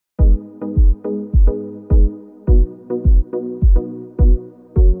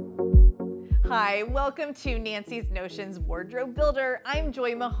Hi, welcome to Nancy's Notions Wardrobe Builder. I'm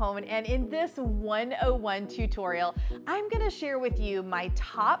Joy Mahone, and in this 101 tutorial, I'm going to share with you my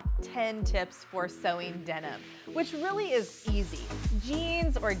top 10 tips for sewing denim, which really is easy.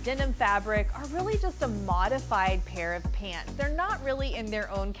 Jeans or denim fabric are really just a modified pair of pants. They're not really in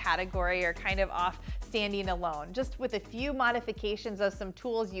their own category or kind of off standing alone. Just with a few modifications of some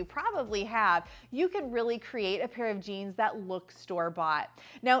tools you probably have, you can really create a pair of jeans that look store-bought.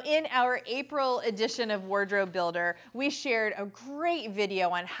 Now, in our April edition of Wardrobe Builder, we shared a great video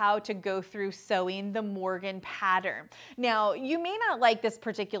on how to go through sewing the Morgan pattern. Now, you may not like this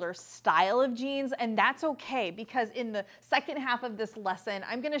particular style of jeans, and that's okay, because in the second half of this lesson,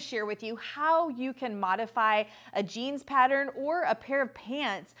 I'm going to share with you how you can modify a jeans pattern or a pair of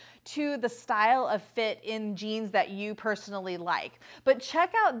pants to the style of fit in jeans that you personally like. But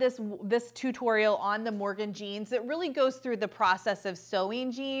check out this tutorial on the Morgan jeans. It really goes through the process of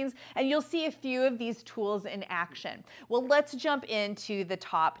sewing jeans, and you'll see a few of these tools in action. Well, let's jump into the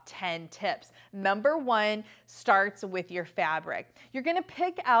top 10 tips. Number one starts with your fabric. You're going to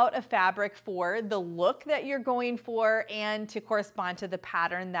pick out a fabric for the look that you're going for and to correspond to the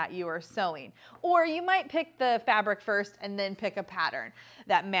pattern that you are sewing. Or you might pick the fabric first and then pick a pattern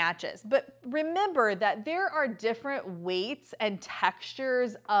that matches. But remember that there are different weights and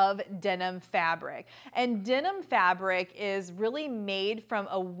textures of denim fabric. And denim fabric is really made from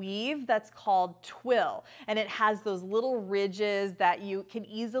a weave that's called twill. And it has those little ridges that you can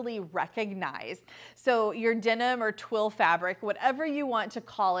easily recognize. So your denim or twill fabric, whatever you want to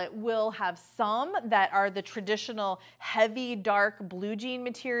call it, will have some that are the traditional heavy, dark blue jean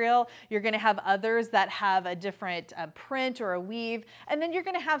material. You're going to have others that have a different print or a weave. And then you're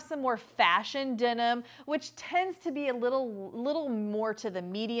going to have some more fashion denim, which tends to be a little more to the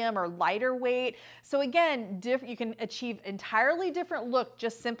medium or lighter weight. So again, you can achieve entirely different look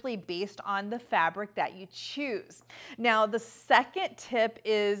just simply based on the fabric that you choose. Now, the second tip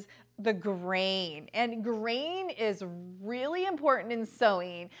is the grain, and grain is really important in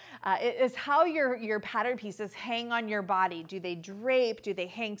sewing. It is how your pattern pieces hang on your body. Do they drape? Do they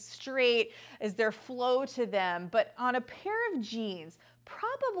hang straight? Is there flow to them? But on a pair of jeans,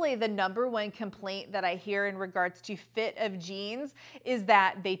 probably the number one complaint that I hear in regards to fit of jeans is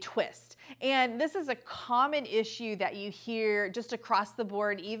that they twist. And this is a common issue that you hear just across the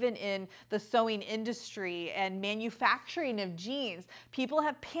board, even in the sewing industry and manufacturing of jeans. People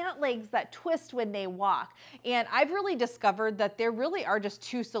have pant legs that twist when they walk. And I've really discovered that there really are just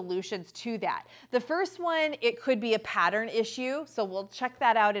two solutions to that. The first one, it could be a pattern issue, so we'll check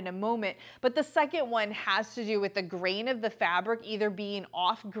that out in a moment. But the second one has to do with the grain of the fabric either being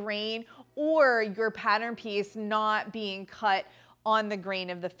off grain or your pattern piece not being cut on the grain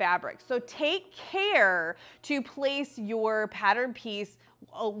of the fabric. So take care to place your pattern piece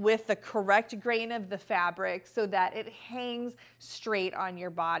with the correct grain of the fabric so that it hangs straight on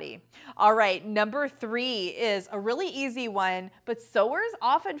your body. All right, number three is a really easy one, but sewers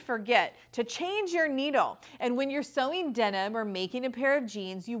often forget to change your needle. And when you're sewing denim or making a pair of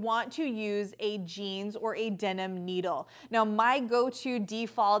jeans, you want to use a jeans or a denim needle. Now, my go-to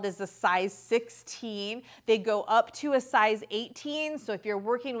default is a size 16. They go up to a size 18. So if you're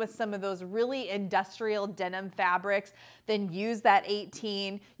working with some of those really industrial denim fabrics, then use that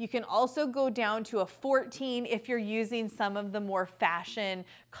 18. You can also go down to a 14 if you're using some of the more fashion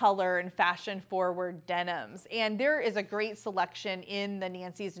color and fashion forward denims. And there is a great selection in the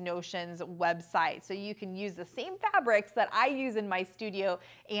Nancy's Notions website. So you can use the same fabrics that I use in my studio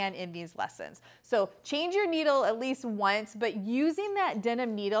and in these lessons. So change your needle at least once, but using that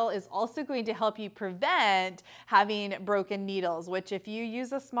denim needle is also going to help you prevent having broken needles, which if you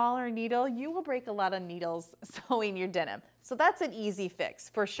use a smaller needle, you will break a lot of needles sewing your denim. So that's an easy fix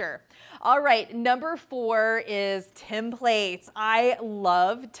for sure. All right, number four is templates. I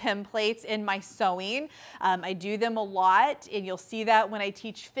love templates in my sewing. I do them a lot, and you'll see that when I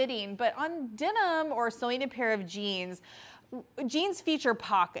teach fitting. But on denim or sewing a pair of jeans, jeans feature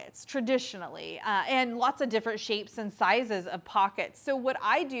pockets traditionally, and lots of different shapes and sizes of pockets. So what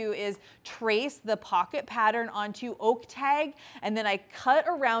I do is trace the pocket pattern onto oak tag, and then I cut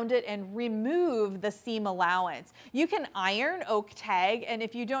around it and remove the seam allowance. You can iron oak tag, and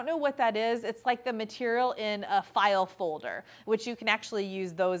if you don't know what that is, it's like the material in a file folder, which you can actually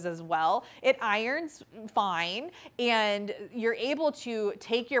use those as well. It irons fine, and you're able to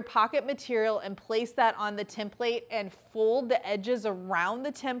take your pocket material and place that on the template and fold fold the edges around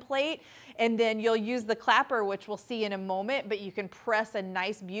the template, and then you'll use the clapper, which we'll see in a moment, but you can press a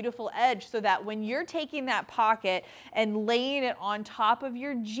nice, beautiful edge so that when you're taking that pocket and laying it on top of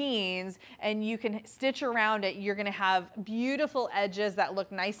your jeans and you can stitch around it, you're gonna have beautiful edges that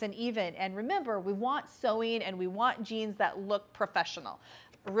look nice and even. And remember, we want sewing and we want jeans that look professional.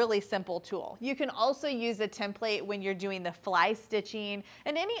 Really simple tool. You can also use a template when you're doing the fly stitching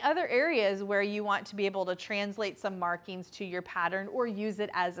and any other areas where you want to be able to translate some markings to your pattern or use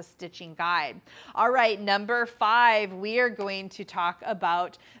it as a stitching guide. All right, number 5, we are going to talk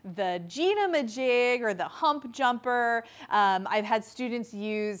about the Denim-a-jig or the hump jumper. I've had students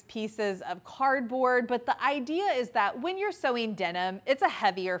use pieces of cardboard, but the idea is that when you're sewing denim, it's a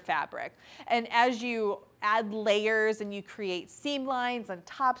heavier fabric. And as you add layers and you create seam lines and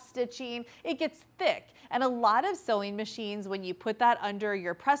top stitching, it gets thick. And a lot of sewing machines, when you put that under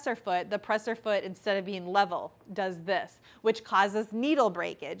your presser foot, the presser foot, instead of being level, does this, which causes needle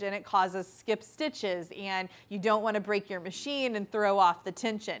breakage and it causes skip stitches, and you don't want to break your machine and throw off the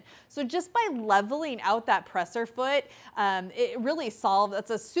tension. So just by leveling out that presser foot, it really solves,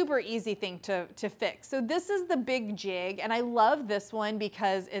 that's a super easy thing to fix. So this is the big jig, and I love this one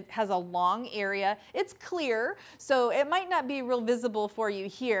because it has a long area. It's clear, so it might not be real visible for you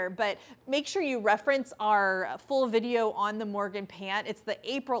here, but make sure you reference our full video on the Morgan pant. It's the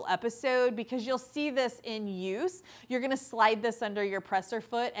April episode because you'll see this in use. You're gonna slide this under your presser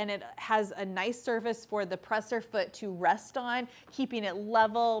foot and it has a nice surface for the presser foot to rest on, keeping it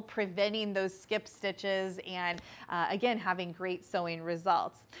level, preventing those skip stitches, and again, having great sewing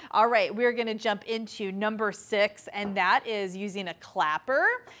results. All right, we're gonna jump into number 6, and that is using a clapper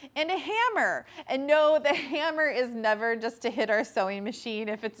and a hammer. And no, the hammer is never just to hit our sewing machine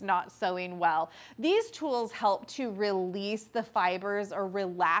if it's not sewing well. These tools help to release the fibers or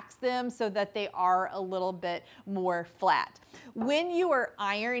relax them so that they are a little bit more flat. When you are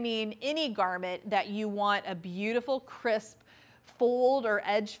ironing any garment that you want a beautiful, crisp fold or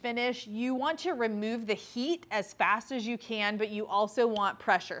edge finish, you want to remove the heat as fast as you can, but you also want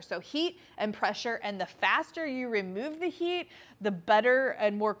pressure. So heat and pressure, and the faster you remove the heat, the better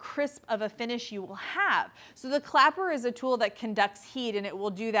and more crisp of a finish you will have. So the clapper is a tool that conducts heat and it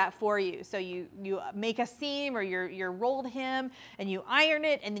will do that for you. So you make a seam or your rolled hem and you iron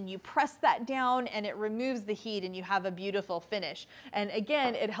it, and then you press that down and it removes the heat and you have a beautiful finish. And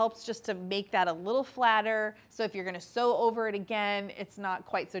again, it helps just to make that a little flatter. So if you're gonna sew over it again, it's not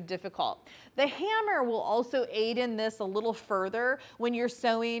quite so difficult. The hammer will also aid in this a little further when you're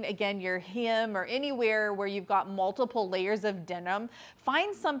sewing, again, your hem or anywhere where you've got multiple layers of denim.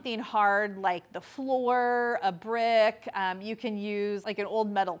 Find something hard like the floor, a brick. You can use like an old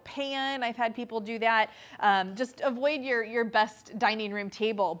metal pan. I've had people do that. Just avoid your best dining room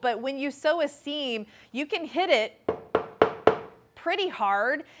table. But when you sew a seam, you can hit it pretty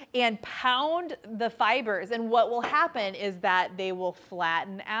hard and pound the fibers, and what will happen is that they will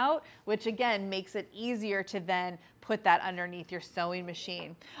flatten out, which again makes it easier to then put that underneath your sewing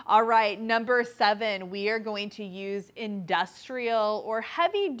machine. All right, number 7, we are going to use industrial or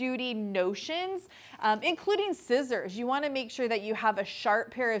heavy duty notions, including scissors. You want to make sure that you have a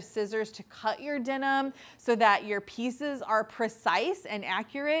sharp pair of scissors to cut your denim so that your pieces are precise and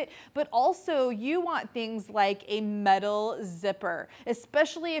accurate, but also you want things like a metal zipper,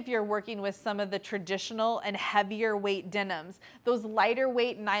 especially if you're working with some of the traditional and heavier weight denims. Those lighter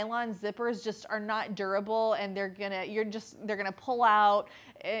weight nylon zippers just are not durable, and they're gonna pull out,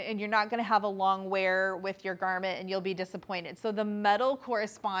 and you're not gonna have a long wear with your garment, and you'll be disappointed. So the metal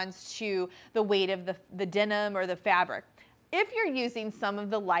corresponds to the weight of the denim or the fabric. If you're using some of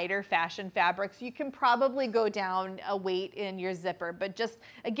the lighter fashion fabrics, you can probably go down a weight in your zipper, but just,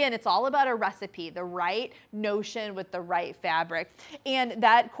 again, it's all about a recipe, the right notion with the right fabric. And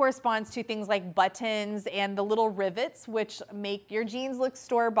that corresponds to things like buttons and the little rivets, which make your jeans look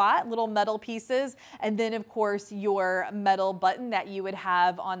store-bought, little metal pieces. And then of course, your metal button that you would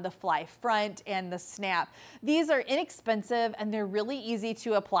have on the fly front and the snap. These are inexpensive and they're really easy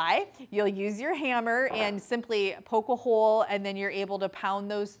to apply. You'll use your hammer and simply poke a hole, and then you're able to pound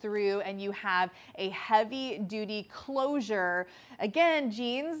those through, and you have a heavy duty closure. Again,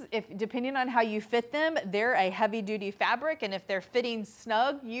 jeans, depending on how you fit them, they're a heavy duty fabric, and if they're fitting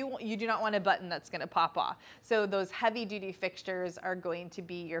snug, you do not want a button that's gonna pop off. So those heavy duty fixtures are going to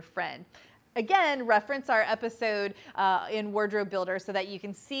be your friend. Again, reference our episode in Wardrobe Builder so that you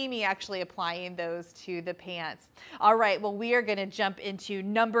can see me actually applying those to the pants. All right, well, we are gonna jump into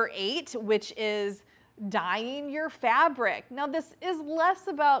number 8, which is dyeing your fabric. Now this is less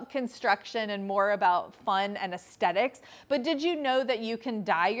about construction and more about fun and aesthetics, but did you know that you can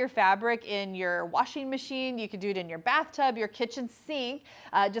dye your fabric in your washing machine? You could do it in your bathtub, your kitchen sink.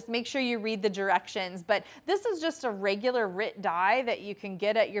 Just make sure you read the directions. But this is just a regular RIT dye that you can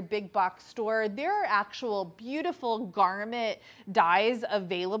get at your big box store. There are actual beautiful garment dyes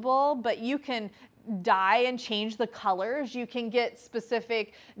available, but you can dye and change the colors. You can get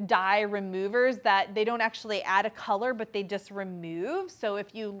specific dye removers that they don't actually add a color, but they just remove. So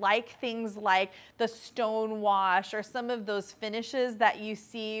if you like things like the stone wash or some of those finishes that you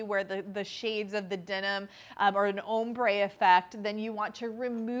see where the shades of the denim or an ombre effect, then you want to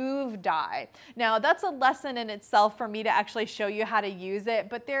remove dye. Now that's a lesson in itself for me to actually show you how to use it,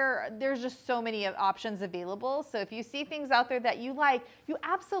 but there's just so many options available. So if you see things out there that you like, you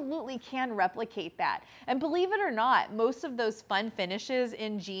absolutely can replicate that. And believe it or not, most of those fun finishes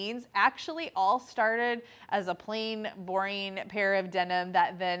in jeans actually all started as a plain, boring pair of denim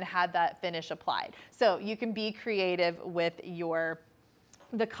that then had that finish applied. So you can be creative with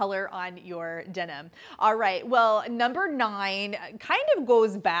the color on your denim. All right, well, number 9 kind of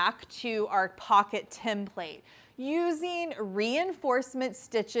goes back to our pocket template, using reinforcement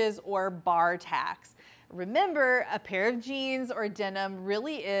stitches or bar tacks. Remember, a pair of jeans or denim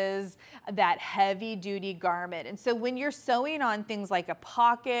really is that heavy duty garment. And so when you're sewing on things like a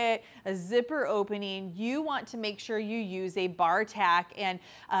pocket, a zipper opening, you want to make sure you use a bar tack and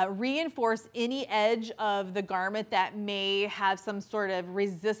reinforce any edge of the garment that may have some sort of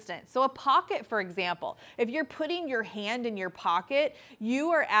resistance. So a pocket, for example, if you're putting your hand in your pocket, you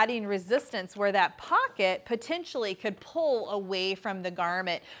are adding resistance where that pocket potentially could pull away from the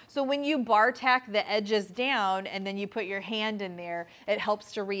garment. So when you bar tack the edges down and then you put your hand in there, it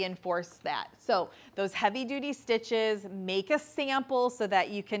helps to reinforce that. So those heavy duty stitches, make a sample so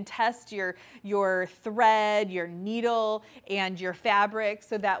that you can test your thread, your needle, and your fabric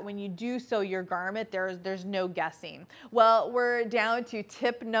so that when you do sew your garment, there's no guessing. Well, we're down to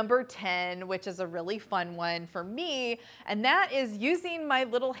tip number 10, which is a really fun one for me, and that is using my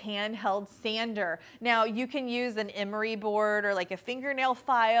little handheld sander. Now you can use an emery board or like a fingernail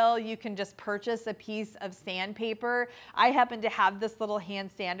file. You can just purchase a piece of sandpaper. I happen to have this little hand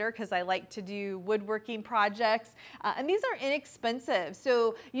sander because I like to do woodworking projects, and these are inexpensive.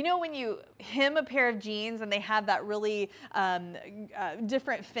 So you know when you hem a pair of jeans and they have that really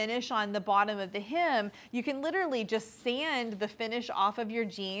different finish on the bottom of the hem, you can literally just sand the finish off of your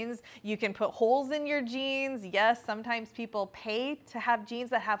jeans. You can put holes in your jeans. Yes, sometimes people pay to have jeans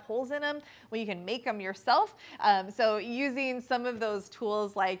that have holes in them. Well, you can make them yourself. So using some of those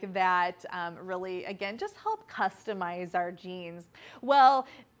tools like that really, again, just help customize our jeans. Well,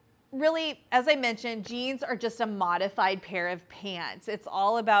 really, as I mentioned, jeans are just a modified pair of pants. It's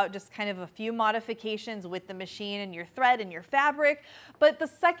all about just kind of a few modifications with the machine and your thread and your fabric. But the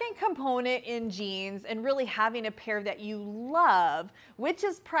second component in jeans and really having a pair that you love, which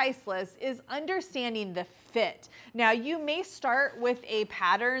is priceless, is understanding the fit. Now, you may start with a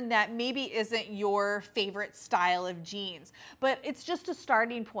pattern that maybe isn't your favorite style of jeans, but it's just a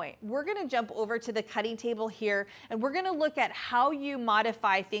starting point. We're gonna jump over to the cutting table here and we're gonna look at how you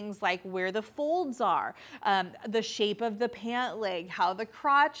modify things like where the folds are, the shape of the pant leg, how the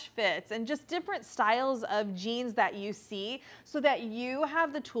crotch fits, and just different styles of jeans that you see so that you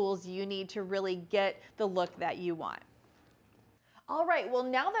have the tools you need to really get the look that you want. All right, well,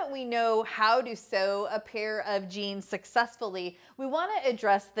 now that we know how to sew a pair of jeans successfully, we want to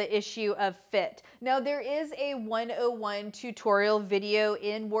address the issue of fit. Now, there is a 101 tutorial video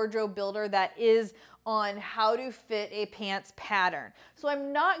in Wardrobe Builder that is on how to fit a pants pattern. So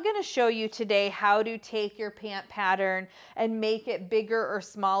I'm not going to show you today how to take your pant pattern and make it bigger or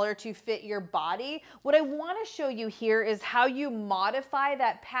smaller to fit your body. What I want to show you here is how you modify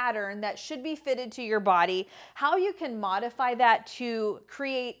that pattern that should be fitted to your body, how you can modify that to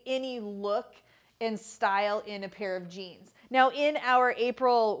create any look and style in a pair of jeans. Now, in our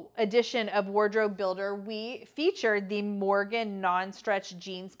April edition of Wardrobe Builder, we featured the Morgan non-stretch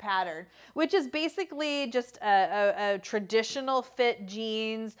jeans pattern, which is basically just a traditional fit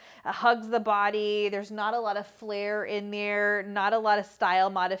jeans, hugs the body. There's not a lot of flare in there, not a lot of style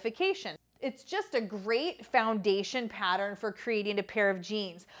modification. It's just a great foundation pattern for creating a pair of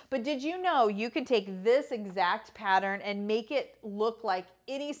jeans. But did you know you could take this exact pattern and make it look like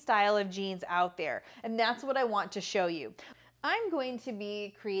any style of jeans out there? And that's what I want to show you. I'm going to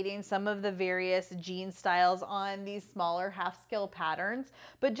be creating some of the various jean styles on these smaller half-scale patterns,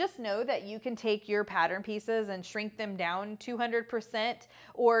 but just know that you can take your pattern pieces and shrink them down 200%,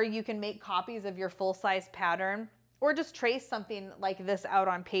 or you can make copies of your full-size pattern. or just trace something like this out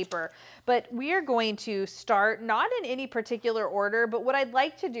on paper. But we are going to start not in any particular order, but what I'd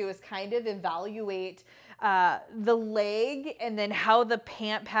like to do is kind of evaluate the leg and then how the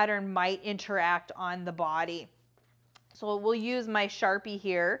pant pattern might interact on the body. So we'll use my Sharpie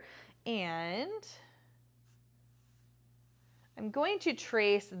here, and I'm going to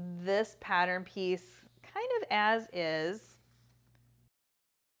trace this pattern piece kind of as is.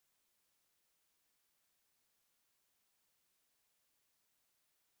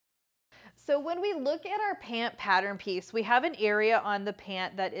 So when we look at our pant pattern piece, we have an area on the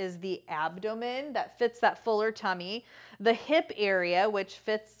pant that is the abdomen that fits that fuller tummy, the hip area, which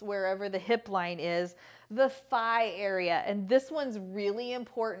fits wherever the hip line is, the thigh area. And this one's really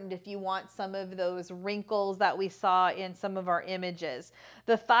important if you want some of those wrinkles that we saw in some of our images.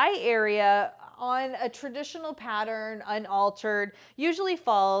 The thigh area on a traditional pattern, unaltered, usually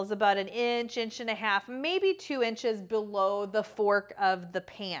falls about an inch, inch and a half, maybe 2 inches below the fork of the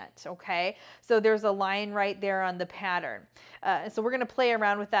pant, okay? So there's a line right there on the pattern. So we're gonna play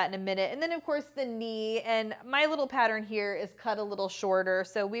around with that in a minute. And then of course the knee, and my little pattern here is cut a little shorter,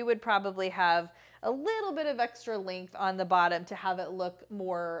 so we would probably have a little bit of extra length on the bottom to have it look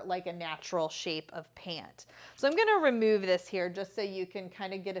more like a natural shape of pant. So I'm gonna remove this here just so you can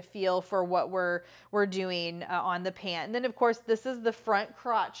kind of get a feel for what we're doing on the pant. And then of course this is the front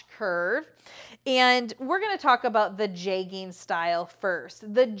crotch curve. And we're gonna talk about the jegging style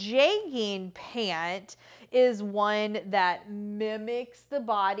first. The jegging pant is one that mimics the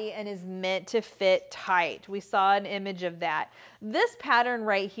body and is meant to fit tight. We saw an image of that. This pattern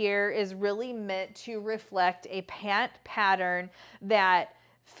right here is really meant to reflect a pant pattern that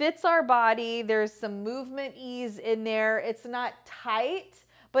fits our body. There's some movement ease in there. It's not tight,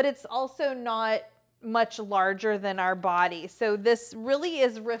 but it's also not much larger than our body. So this really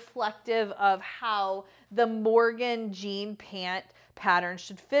is reflective of how the Morgan jean pant pattern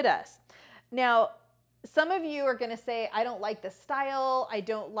should fit us. Now, some of you are going to say, I don't like the style, I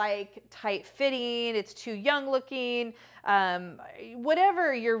don't like tight fitting, it's too young looking,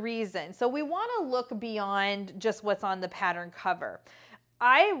 whatever your reason. So we want to look beyond just what's on the pattern cover.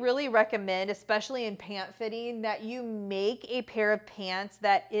 I really recommend, especially in pant fitting, that you make a pair of pants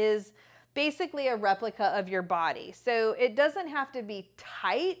that is basically a replica of your body. So it doesn't have to be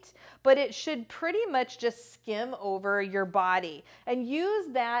tight, but it should pretty much just skim over your body, and use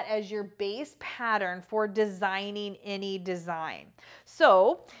that as your base pattern for designing any design.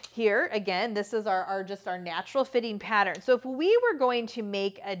 So here again, this is our just our natural fitting pattern. So if we were going to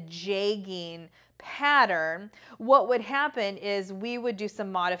make a jegging pattern, what would happen is we would do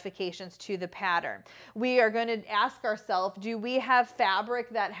some modifications to the pattern. We are going to ask ourselves, do we have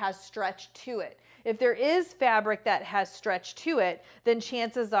fabric that has stretch to it? If there is fabric that has stretch to it, then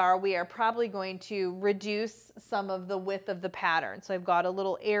chances are we are probably going to reduce some of the width of the pattern. So I've got a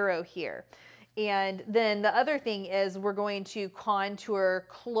little arrow here. And then the other thing is we're going to contour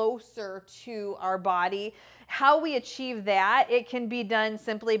closer to our body. How we achieve that, it can be done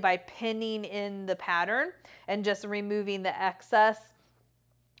simply by pinning in the pattern and just removing the excess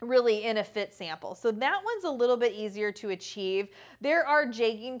really in a fit sample. So that one's a little bit easier to achieve. There are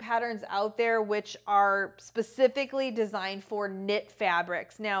jegging patterns out there which are specifically designed for knit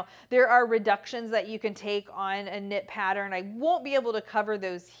fabrics. Now, there are reductions that you can take on a knit pattern. I won't be able to cover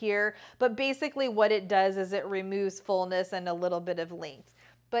those here, but basically what it does is it removes fullness and a little bit of length.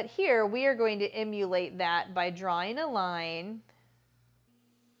 But here we are going to emulate that by drawing a line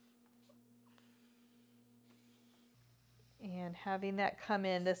and having that come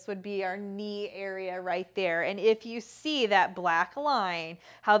in. This would be our knee area right there. And if you see that black line,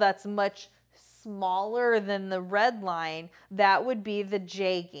 how that's much smaller than the red line, that would be the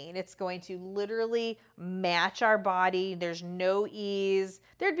jegging. It's going to literally match our body. There's no ease.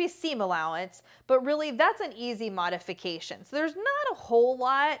 There'd be seam allowance, but really that's an easy modification. So there's not a whole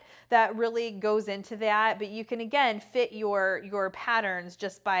lot that really goes into that, but you can again fit your patterns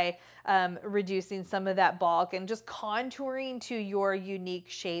just by reducing some of that bulk and just contouring to your unique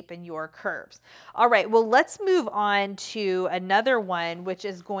shape and your curves. All right, well, let's move on to another one, which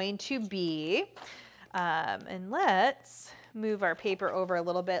is going to be, and let's move our paper over a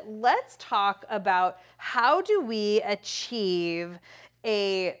little bit. Let's talk about how do we achieve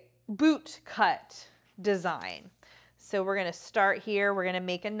a boot cut design. So we're going to start here. We're going to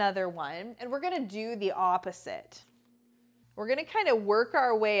make another one, and we're going to do the opposite. We're going to kind of work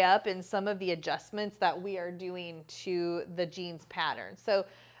our way up in some of the adjustments that we are doing to the jeans pattern. So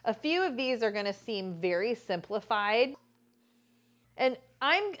a few of these are going to seem very simplified. And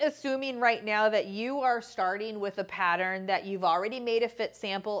I'm assuming right now that you are starting with a pattern that you've already made a fit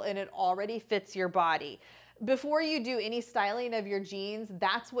sample and it already fits your body. before you do any styling of your jeans,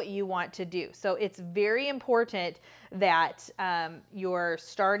 that's what you want to do. So it's very important that your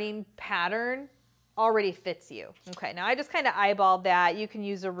starting pattern already fits you. Okay, now I just kind of eyeballed that. You can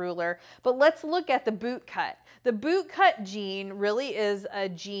use a ruler, but let's look at the boot cut. The boot cut jean really is a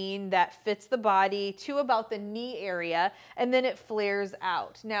jean that fits the body to about the knee area, and then it flares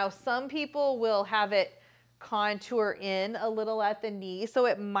out. Now, some people will have it contour in a little at the knee, so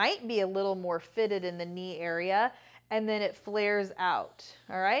it might be a little more fitted in the knee area, and then it flares out,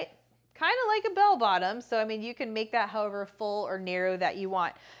 all right? Kind of like a bell bottom, so I mean, you can make that however full or narrow that you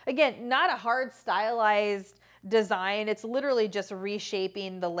want. Again, not a hard stylized design, it's literally just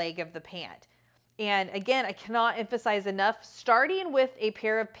reshaping the leg of the pant. And again, I cannot emphasize enough, starting with a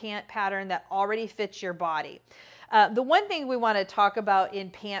pair of pant pattern that already fits your body. The one thing we want to talk about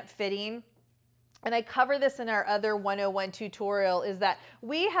in pant fitting, and I cover this in our other 101 tutorial, is that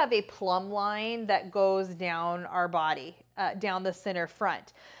we have a plumb line that goes down our body, down the center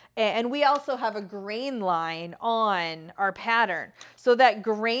front. And we also have a grain line on our pattern. So that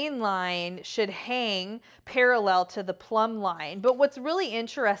grain line should hang parallel to the plumb line. But what's really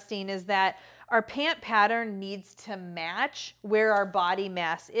interesting is that our pant pattern needs to match where our body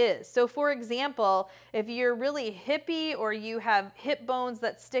mass is. So for example, if you're really hippie or you have hip bones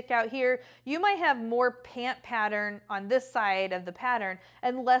that stick out here, you might have more pant pattern on this side of the pattern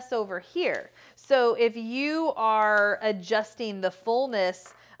and less over here. So if you are adjusting the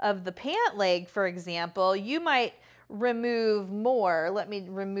fullness of the pant leg, for example, you might remove more. Let me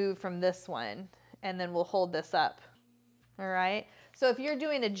remove from this one, and then we'll hold this up. All right. So if you're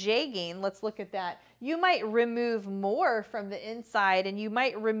doing a jegging, let's look at that. You might remove more from the inside and you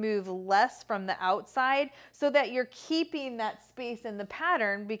might remove less from the outside so that you're keeping that space in the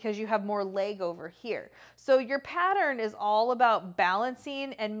pattern because you have more leg over here. So your pattern is all about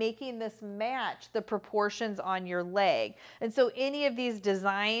balancing and making this match the proportions on your leg. And so any of these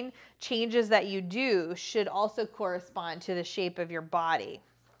design changes that you do should also correspond to the shape of your body.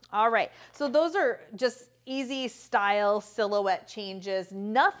 All right, so those are just easy style silhouette changes,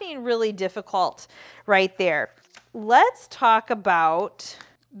 nothing really difficult right there. Let's talk about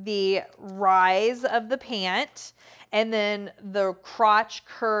the rise of the pant and then the crotch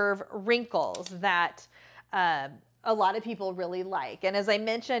curve wrinkles that a lot of people really like. And as I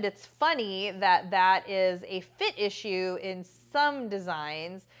mentioned, it's funny that that is a fit issue in some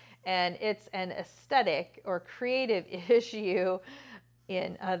designs and it's an aesthetic or creative issue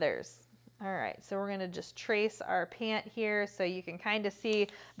in others. All right, so we're gonna just trace our pant here so you can kind of see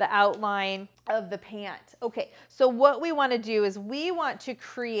the outline of the pant. Okay, so what we wanna do is we want to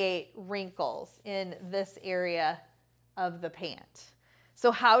create wrinkles in this area of the pant.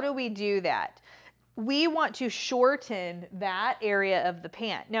 So how do we do that? We want to shorten that area of the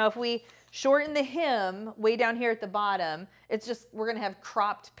pant. Now, if we shorten the hem way down here at the bottom, it's just, we're gonna have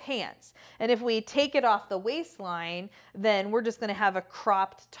cropped pants. And if we take it off the waistline, then we're just gonna have a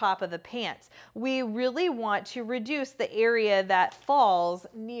cropped top of the pants. We really want to reduce the area that falls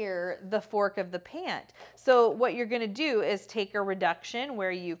near the fork of the pant. So what you're gonna do is take a reduction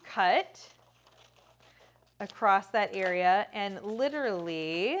where you cut across that area and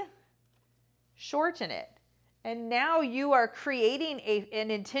literally shorten it. And now you are creating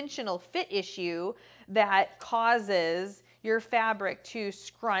an intentional fit issue that causes your fabric to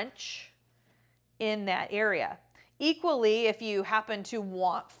scrunch in that area. Equally, if you happen to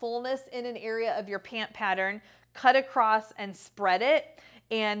want fullness in an area of your pant pattern, cut across and spread it,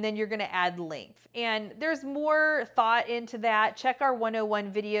 and then you're gonna add length. And there's more thought into that. Check our 101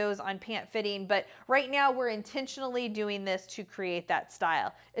 videos on pant fitting, but right now we're intentionally doing this to create that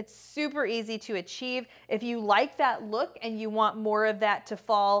style. It's super easy to achieve. If you like that look and you want more of that to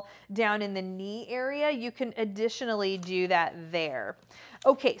fall down in the knee area, you can additionally do that there.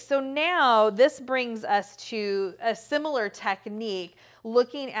 Okay, so now this brings us to a similar technique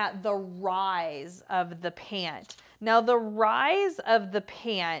looking at the rise of the pant. Now, the rise of the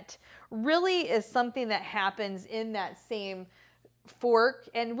pant really is something that happens in that same fork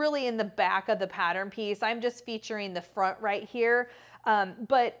and really in the back of the pattern piece. I'm just featuring the front right here,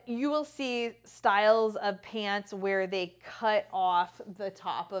 but you will see styles of pants where they cut off the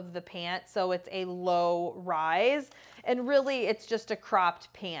top of the pant, so it's a low rise, and really it's just a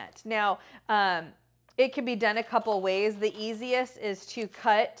cropped pant. Now, it can be done a couple ways. The easiest is to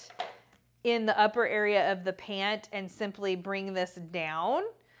cut in the upper area of the pant and simply bring this down.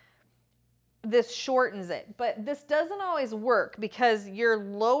 This shortens it, but this doesn't always work because you're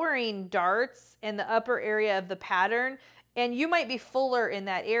lowering darts in the upper area of the pattern and you might be fuller in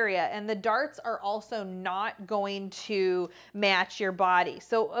that area, and the darts are also not going to match your body.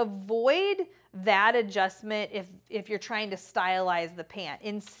 So avoid that adjustment if you're trying to stylize the pant.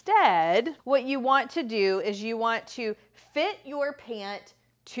 Instead, what you want to do is you want to fit your pant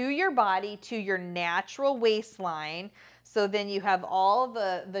to your body, to your natural waistline. So then you have all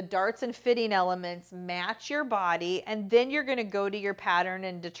the darts and fitting elements match your body, and then you're going to go to your pattern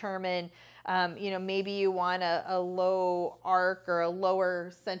and determine, maybe you want a low arc or a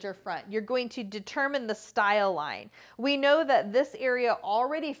lower center front. You're going to determine the style line. We know that this area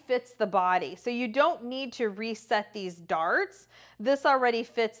already fits the body, so you don't need to reset these darts. This already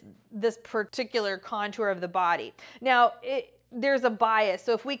fits this particular contour of the body. Now, there's a bias.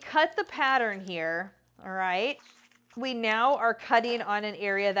 So if we cut the pattern here, all right, we now are cutting on an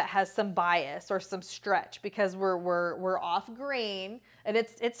area that has some bias or some stretch because we're off grain, and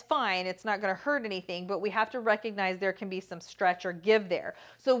it's fine. It's not going to hurt anything, but we have to recognize there can be some stretch or give there.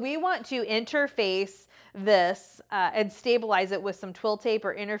 So we want to interface this and stabilize it with some twill tape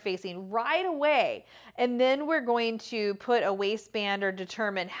or interfacing right away. And then we're going to put a waistband or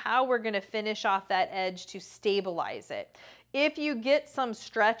determine how we're going to finish off that edge to stabilize it. If you get some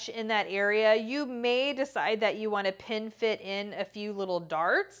stretch in that area, you may decide that you want to pin fit in a few little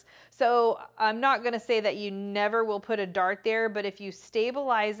darts. So I'm not going to say that you never will put a dart there, but if you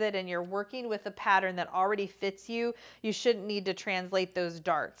stabilize it and you're working with a pattern that already fits you, you shouldn't need to translate those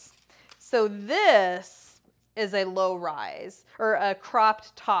darts. So this is a low rise or a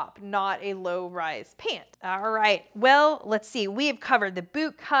cropped top, not a low rise pant. All right, well, let's see. We've covered the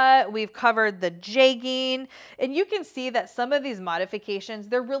boot cut, we've covered the jegging, and you can see that some of these modifications,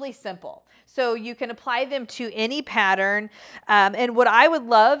 they're really simple. So you can apply them to any pattern. And what I would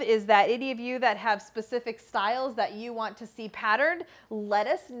love is that any of you that have specific styles that you want to see patterned, let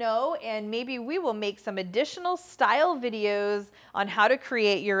us know, and maybe we will make some additional style videos on how to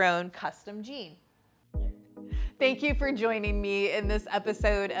create your own custom jean. Thank you for joining me in this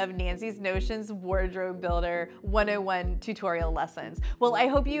episode of Nancy's Notions Wardrobe Builder 101 tutorial lessons. Well, I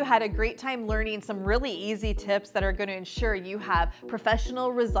hope you had a great time learning some really easy tips that are going to ensure you have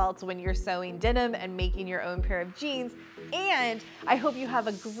professional results when you're sewing denim and making your own pair of jeans. And I hope you have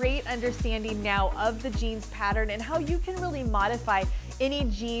a great understanding now of the jeans pattern and how you can really modify any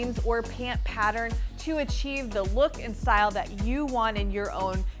jeans or pant pattern to achieve the look and style that you want in your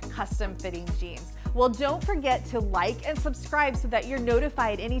own custom fitting jeans. Well, don't forget to like and subscribe so that you're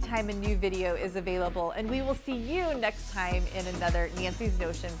notified anytime a new video is available. And we will see you next time in another Nancy's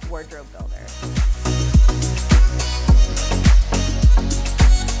Notions Wardrobe Builder.